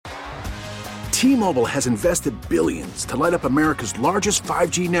T-Mobile has invested billions to light up America's largest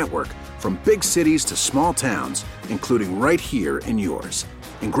 5G network, from big cities to small towns, including right here in yours.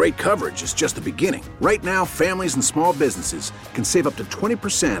 And great coverage is just the beginning. Right now, families and small businesses can save up to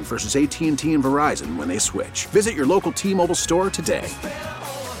 20% versus AT&T and Verizon when they switch. Visit your local T-Mobile store today.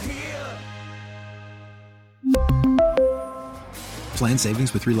 Plan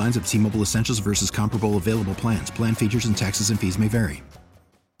savings with 3 lines of T-Mobile Essentials versus comparable available plans. Plan features and taxes and fees may vary.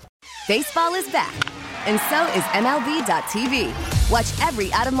 Baseball is back, and so is MLB.tv. Watch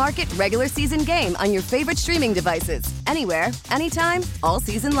every out-of-market regular season game on your favorite streaming devices, anywhere, anytime, all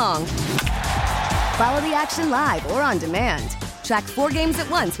season long. Follow the action live or on demand. Track 4 games at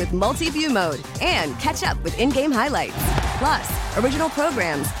once with multi-view mode and catch up with in-game highlights. Plus, original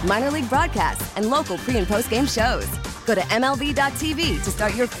programs, minor league broadcasts, and local pre- and post-game shows. Go to MLB.tv to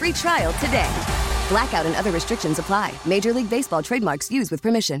start your free trial today. Blackout and other restrictions apply. Major League Baseball trademarks used with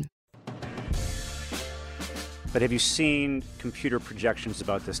permission. But have you seen computer projections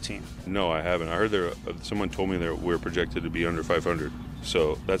about this team? No, I haven't. I heard someone told me that we're projected to be under 500.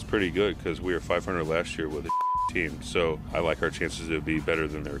 So that's pretty good because we were 500 last year with a team. So I like our chances to be better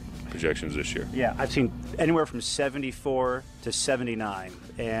than their projections this year. Yeah, I've seen anywhere from 74 to 79.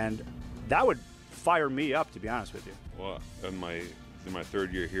 And that would fire me up, to be honest with you. Well, in my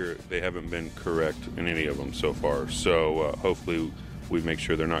third year here, they haven't been correct in any of them so far. So hopefully we make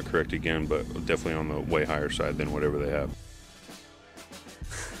sure they're not correct again, but definitely on the way higher side than whatever they have.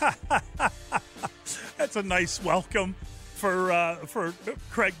 That's a nice welcome for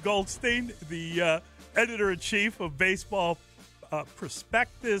Craig Goldstein, the editor-in-chief of Baseball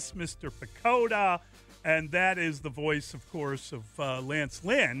Prospectus, Mr. Pacoda, and that is the voice, of course, of Lance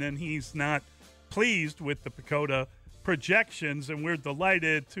Lynn, and he's not pleased with the Pacoda projections, and we're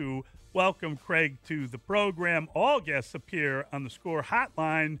delighted to welcome Craig to the program. All guests appear on the Score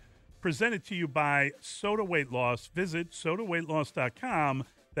Hotline, presented to you by Soda Weight Loss. Visit sodaweightloss.com.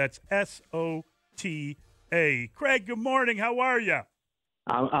 That's SOTA. Craig, good morning. How are you?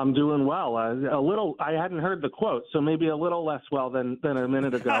 I'm doing well. A little. I hadn't heard the quote, so maybe a little less well than a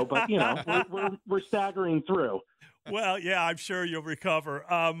minute ago. But we're staggering through. Well, yeah, I'm sure you'll recover.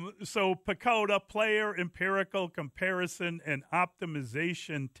 So Pacoda, player empirical comparison and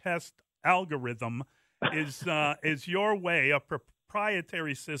optimization test algorithm is your way, a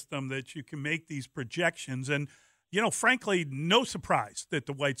proprietary system that you can make these projections. And, frankly, no surprise that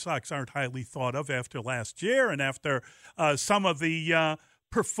the White Sox aren't highly thought of after last year and after some of the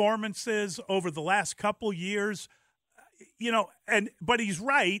performances over the last couple years. But he's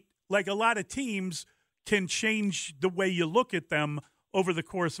right. Like a lot of teams can change the way you look at them over the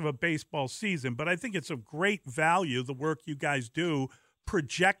course of a baseball season. But I think it's of great value, the work you guys do,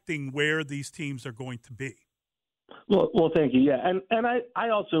 projecting where these teams are going to be. Well, thank you. Yeah, and I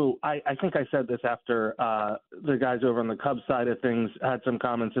also think I said this after the guys over on the Cubs side of things had some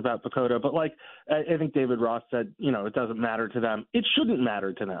comments about Pacoda, but I think David Ross said, it doesn't matter to them. It shouldn't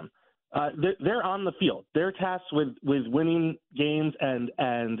matter to them. They're on the field. They're tasked with winning games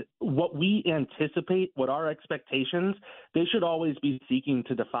and what we anticipate, what our expectations, they should always be seeking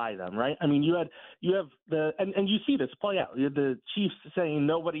to defy them, right? I mean, you have and you see this play out. You had the Chiefs saying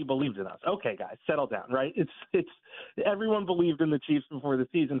nobody believed in us. Okay, guys, settle down, right? It's everyone believed in the Chiefs before the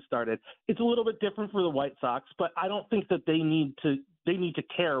season started. It's a little bit different for the White Sox, but I don't think that they need to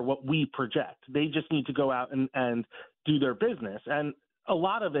care what we project. They just need to go out and do their business. And a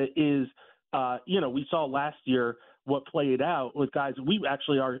lot of it is, we saw last year what played out with guys.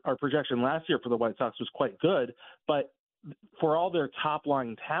 Our projection last year for the White Sox was quite good, but for all their top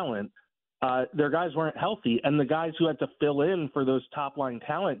line talent, their guys weren't healthy. And the guys who had to fill in for those top line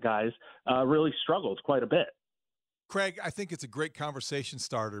talent guys really struggled quite a bit. Craig, I think it's a great conversation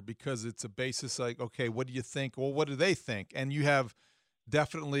starter because it's a basis like, okay, what do you think? Well, what do they think? And you have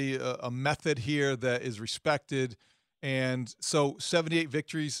definitely a method here that is respected. And so 78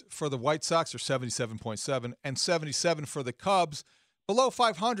 victories for the White Sox, or 77.7, and 77 for the Cubs, below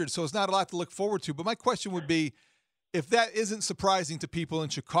 500. So it's not a lot to look forward to. But my question would be, if that isn't surprising to people in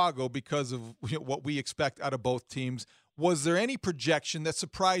Chicago because of what we expect out of both teams, was there any projection that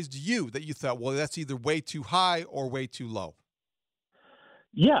surprised you that you thought, well, that's either way too high or way too low?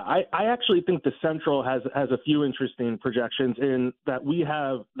 Yeah, I actually think the Central has a few interesting projections in that we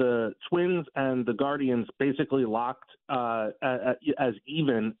have the Twins and the Guardians basically locked as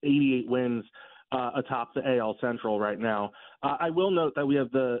even 88 wins atop the AL Central right now. I will note that we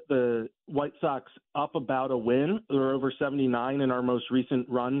have the White Sox up about a win. They're over 79 in our most recent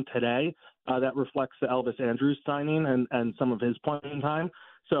run today. That reflects the Elvis Andrus signing and some of his playing time.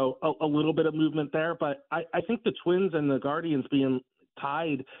 So a little bit of movement there. But I think the Twins and the Guardians being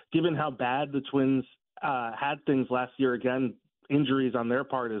tied, given how bad the Twins had things last year. Again, injuries on their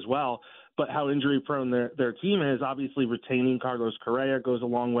part as well, but how injury-prone their team is. Obviously, retaining Carlos Correa goes a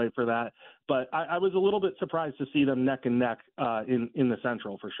long way for that. But I was a little bit surprised to see them neck and neck in the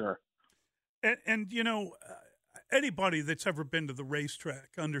Central for sure. And you know, anybody that's ever been to the racetrack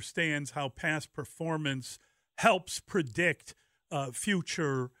understands how past performance helps predict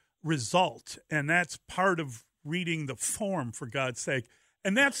future result, and that's part of reading the form, for God's sake.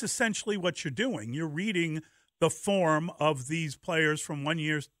 And that's essentially what you're doing. You're reading the form of these players from one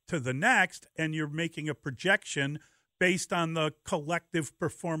year to the next, and you're making a projection based on the collective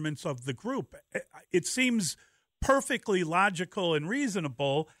performance of the group. It seems perfectly logical and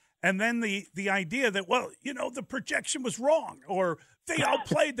reasonable. And then the idea that, well, you know, the projection was wrong, or they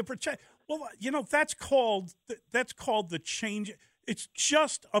outplayed the projection. Well, you know, that's called the change. It's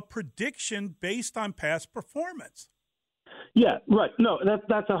just a prediction based on past performance. Yeah, right. No,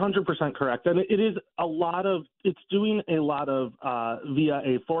 that's 100% correct. And it's doing a lot of via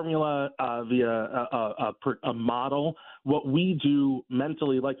a formula, via a model. What we do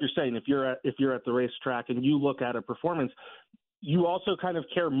mentally, like you're saying, if you're at the racetrack and you look at a performance, you also kind of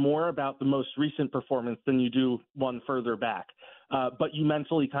care more about the most recent performance than you do one further back. But you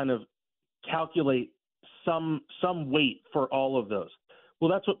mentally kind of calculate some weight for all of those. Well,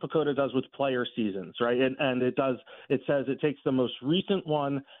 that's what PECOTA does with player seasons, right? And it says it takes the most recent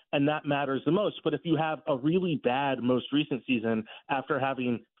one, and that matters the most. But if you have a really bad most recent season after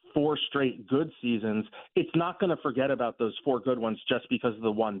having 4 straight good seasons, it's not going to forget about those 4 good ones just because of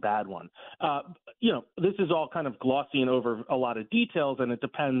the one bad one. You know, this is all kind of glossing over a lot of details, and it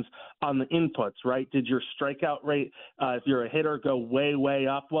depends on the inputs, right? Did your strikeout rate, if you're a hitter, go way, way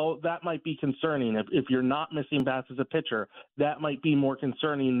up? Well, that might be concerning. If you're not missing bats as a pitcher, that might be more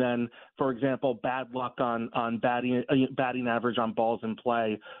concerning than, for example, bad luck on batting average on balls in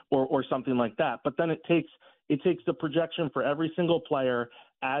play or something like that. But then it takes the projection for every single player,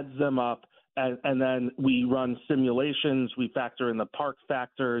 adds them up, and then we run simulations. We factor in the park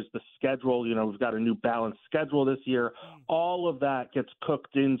factors, the schedule. You know, we've got a new balanced schedule this year. All of that gets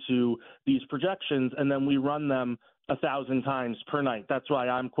cooked into these projections, and then we run them 1,000 times per night. That's why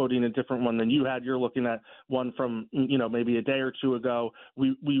I'm quoting a different one than you had. You're looking at one from, you know, maybe a day or two ago.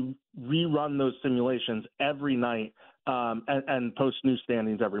 We rerun those simulations every night and post new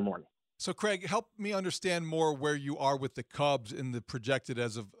standings every morning. So, Craig, help me understand more where you are with the Cubs in the projected,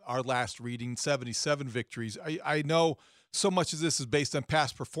 as of our last reading, 77 victories. I know so much of this is based on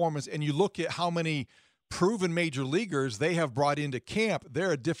past performance, and you look at how many proven major leaguers they have brought into camp.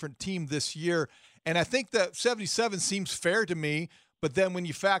 They're a different team this year, and I think that 77 seems fair to me, but then when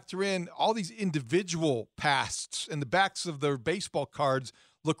you factor in all these individual pasts and the backs of their baseball cards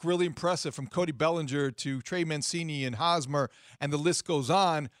look really impressive, from Cody Bellinger to Trey Mancini and Hosmer, and the list goes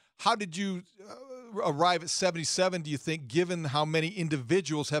on. How did you arrive at 77, do you think, given how many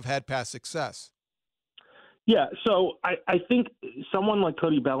individuals have had past success? Yeah, so I think someone like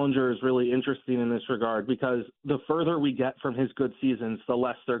Cody Bellinger is really interesting in this regard, because the further we get from his good seasons, the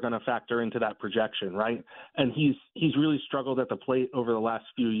less they're going to factor into that projection, right? And he's really struggled at the plate over the last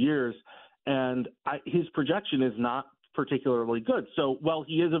few years, and his projection is not particularly good. So, while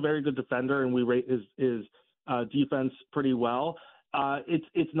he is a very good defender and we rate his defense pretty well,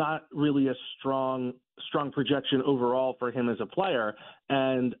 it's not really a strong projection overall for him as a player.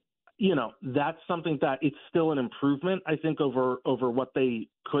 And, you know, that's something that it's still an improvement, I think, over what they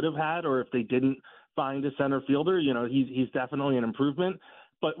could have had, or if they didn't find a center fielder. You know, he's definitely an improvement.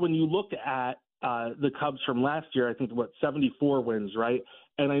 But when you look at the Cubs from last year, I think, 74 wins, right?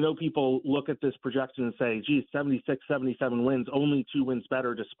 And I know people look at this projection and say, geez, 76, 77 wins, only 2 wins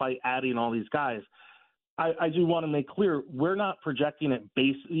better despite adding all these guys. I do want to make clear, we're not projecting it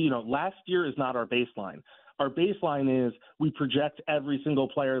last year is not our baseline. Our baseline is we project every single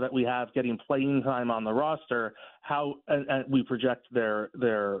player that we have getting playing time on the roster, and we project their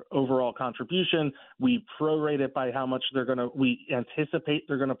overall contribution. We prorate it by how much we anticipate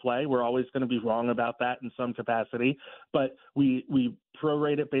they're going to play. We're always going to be wrong about that in some capacity, but we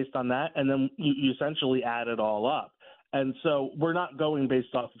prorate it based on that, and then you essentially add it all up. And so we're not going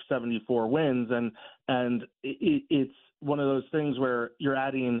based off of 74 wins, and it's one of those things where you're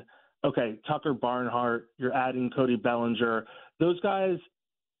adding, okay, Tucker Barnhart, you're adding Cody Bellinger. Those guys,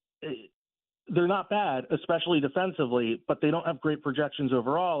 they're not bad, especially defensively, but they don't have great projections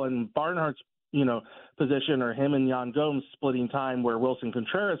overall. And Barnhart's, position, or him and Yan Gomes splitting time where Wilson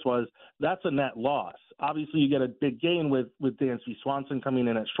Contreras was, that's a net loss. Obviously, you get a big gain with Dansby Swanson coming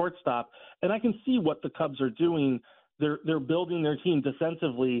in at shortstop, and I can see what the Cubs are doing they're building their team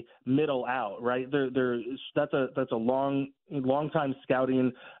defensively middle out, right? That's a long time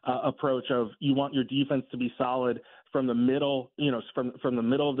scouting approach of you want your defense to be solid from the middle, from the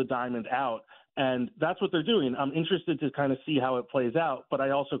middle of the diamond out. And that's what they're doing. I'm interested to kind of see how it plays out, but I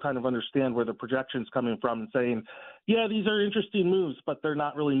also kind of understand where the projection's coming from and saying, yeah, these are interesting moves, but they're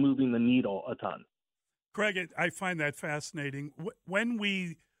not really moving the needle a ton. Craig, I find that fascinating. When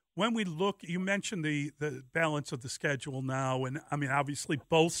we look, you mentioned the balance of the schedule now, and I mean, obviously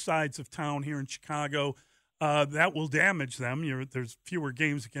both sides of town here in Chicago, that will damage them. There's fewer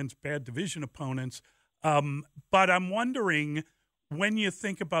games against bad division opponents. But I'm wondering, when you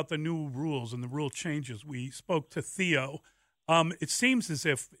think about the new rules and the rule changes, we spoke to Theo. It seems as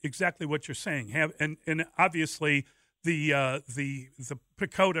if exactly what you're saying. And obviously the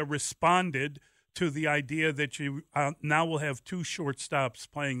PECOTA responded to the idea that you now will have two shortstops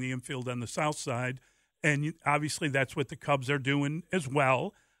playing the infield on the south side, and obviously that's what the Cubs are doing as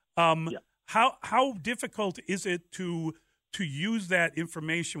well. How difficult is it to use that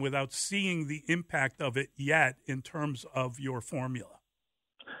information without seeing the impact of it yet in terms of your formula?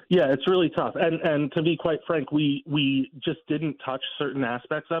 Yeah, it's really tough. And to be quite frank, we just didn't touch certain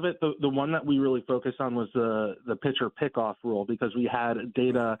aspects of it. The one that we really focused on was the pitcher pickoff rule, because we had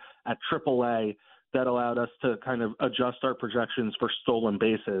data at AAA that allowed us to kind of adjust our projections for stolen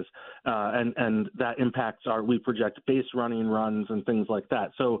bases. And that impacts we project base running runs and things like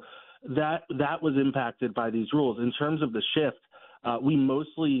that. So that was impacted by these rules. In terms of the shift, we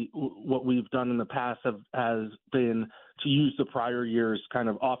mostly, what we've done in the past has been to use the prior year's kind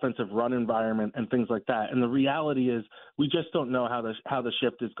of offensive run environment and things like that. And the reality is we just don't know how the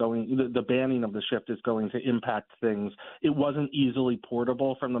shift is going, the banning of the shift is going to impact things. It wasn't easily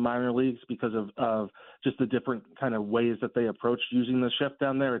portable from the minor leagues because of just the different kind of ways that they approach using the shift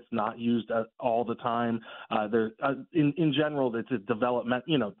down there. It's not used all the time. In general, it's a development,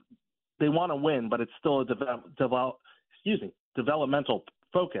 they want to win, but it's still a developmental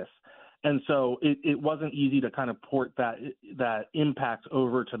focus. And so it wasn't easy to kind of port that impact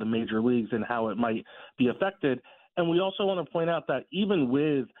over to the major leagues and how it might be affected. And we also want to point out that even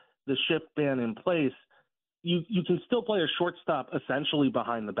with the shift ban in place, you can still play a shortstop essentially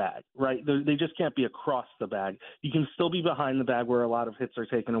behind the bag, right? They just can't be across the bag. You can still be behind the bag where a lot of hits are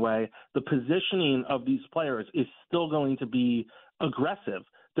taken away. The positioning of these players is still going to be aggressive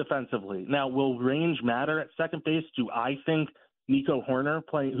defensively. Now, will range matter at second base? Do I think Nico Hoerner,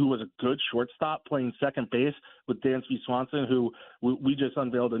 who was a good shortstop, playing second base with Dansby Swanson, who we just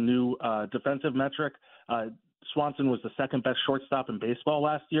unveiled a new defensive metric. Swanson was the second best shortstop in baseball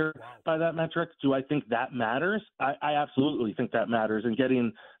last year by that metric. Do I think that matters? I absolutely think that matters in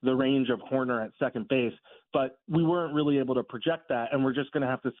getting the range of Hoerner at second base. But we weren't really able to project that, and we're just going to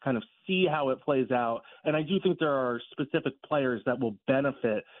have to kind of see how it plays out. And I do think there are specific players that will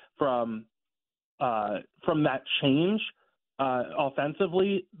benefit from that change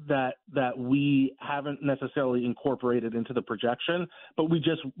offensively that we haven't necessarily incorporated into the projection, but we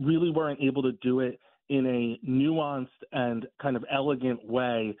just really weren't able to do it in a nuanced and kind of elegant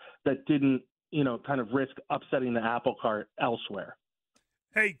way that didn't, kind of risk upsetting the apple cart elsewhere.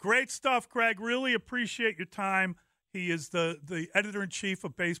 Hey, great stuff, Craig. Really appreciate your time. He is the editor-in-chief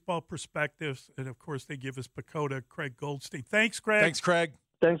of Baseball Perspectives, and, of course, they give us PECOTA, Craig Goldstein. Thanks, Craig. Thanks, Craig.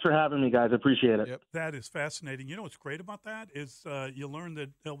 Thanks for having me, guys. I appreciate it. Yep. That is fascinating. You know what's great about that is you learn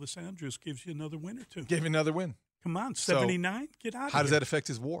that Elvis Andrus gives you another win or two. Gave you another win. Come on, 79? Get out of here. How does that affect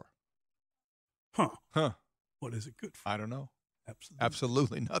his WAR? Huh. What is it good for? I don't know.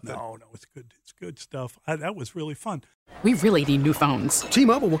 Absolutely nothing. No, it's good. It's good stuff. That was really fun. We really need new phones.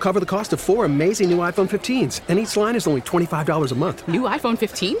 T-Mobile will cover the cost of 4 amazing new iPhone 15s, and each line is only $25 a month. New iPhone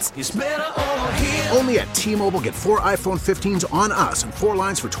 15s? It's better over here. Only at T-Mobile, get 4 iPhone 15s on us and 4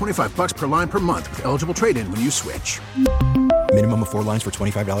 lines for $25 per line per month with eligible trade-in when you switch. Minimum of 4 lines for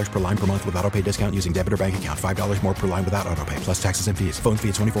 $25 per line per month with autopay discount using debit or bank account. $5 more per line without autopay, plus taxes and fees. Phone fee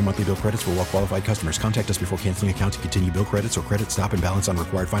at 24 monthly bill credits for well-qualified customers. Contact us before canceling account to continue bill credits or credit stop and balance on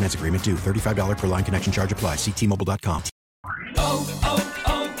required finance agreement due. $35 per line connection charge applies. See T-Mobile.com.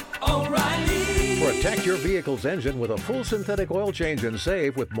 O'Reilly. Protect your vehicle's engine with a full synthetic oil change and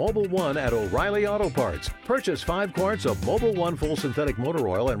save with Mobil 1 at O'Reilly Auto Parts. Purchase 5 quarts of Mobil 1 full synthetic motor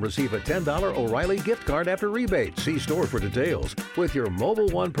oil and receive a $10 O'Reilly gift card after rebate. See store for details. With your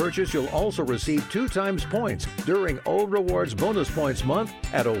Mobil 1 purchase, you'll also receive 2 times points during O Rewards Bonus Points Month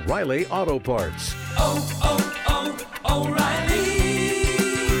at O'Reilly Auto Parts. O'Reilly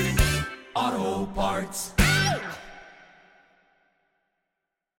Auto Parts.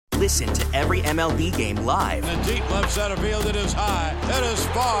 Listen to every MLB game live. In the deep left center field, it is high, it is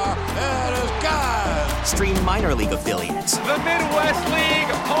far, it is gone. Stream minor league affiliates. The Midwest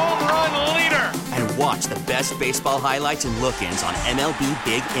League home run leader. And watch the best baseball highlights and look-ins on MLB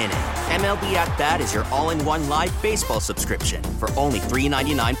Big Inning. MLB At Bat is your all-in-one live baseball subscription for only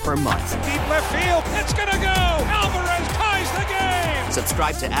 $3.99 per month. Deep left field, it's gonna go. Alvarez ties the game.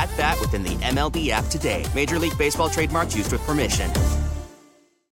 Subscribe to At Bat within the MLB app today. Major League Baseball trademarks used with permission.